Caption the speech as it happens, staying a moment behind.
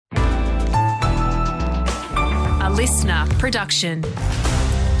listener production.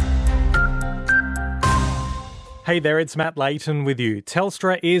 Hey there, it's Matt Layton with you.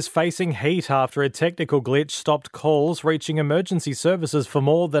 Telstra is facing heat after a technical glitch stopped calls reaching emergency services for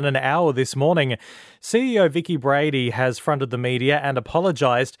more than an hour this morning. CEO Vicky Brady has fronted the media and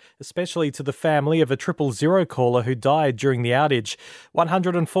apologised, especially to the family of a 000 caller who died during the outage.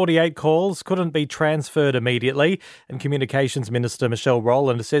 148 calls couldn't be transferred immediately, and Communications Minister Michelle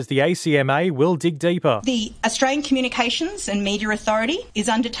Rowland says the ACMA will dig deeper. The Australian Communications and Media Authority is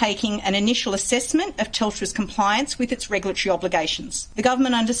undertaking an initial assessment of Telstra's compliance with its regulatory obligations. The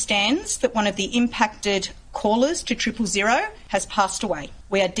government understands that one of the impacted callers to 000 has passed away.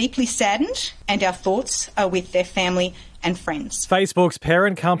 We are deeply saddened and our thoughts are with their family and friends. Facebook's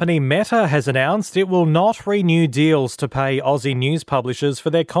parent company Meta has announced it will not renew deals to pay Aussie news publishers for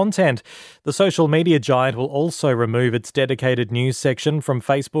their content. The social media giant will also remove its dedicated news section from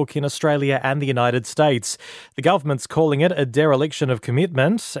Facebook in Australia and the United States. The government's calling it a dereliction of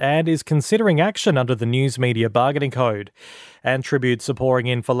commitment and is considering action under the News Media Bargaining Code. And tributes are pouring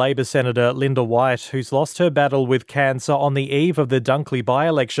in for Labor Senator Linda White, who's lost her battle with cancer on the eve of the Dunkley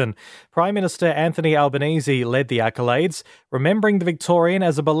by-election. Prime Minister Anthony Albanese led the accolades, remembering the Victorian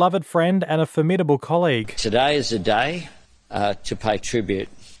as a beloved friend and a formidable colleague. Today is a day to pay tribute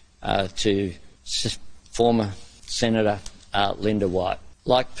to former Senator Linda White.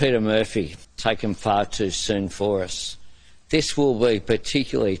 Like Peter Murphy, taken far too soon for us. This will be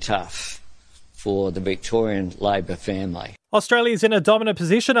particularly tough for the Victorian Labor family. Australia's in a dominant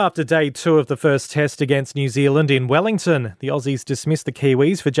position after day 2 of the first test against New Zealand in Wellington. The Aussies dismissed the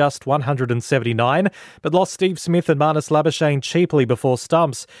Kiwis for just 179, but lost Steve Smith and Marnus Labuschagne cheaply before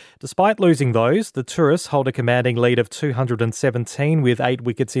stumps. Despite losing those, the tourists hold a commanding lead of 217 with 8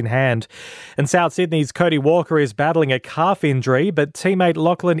 wickets in hand. And South Sydney's Cody Walker is battling a calf injury, but teammate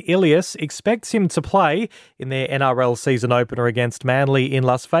Lachlan Ilias expects him to play in their NRL season opener against Manly in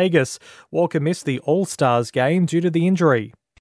Las Vegas. Walker missed the All-Stars game due to the injury.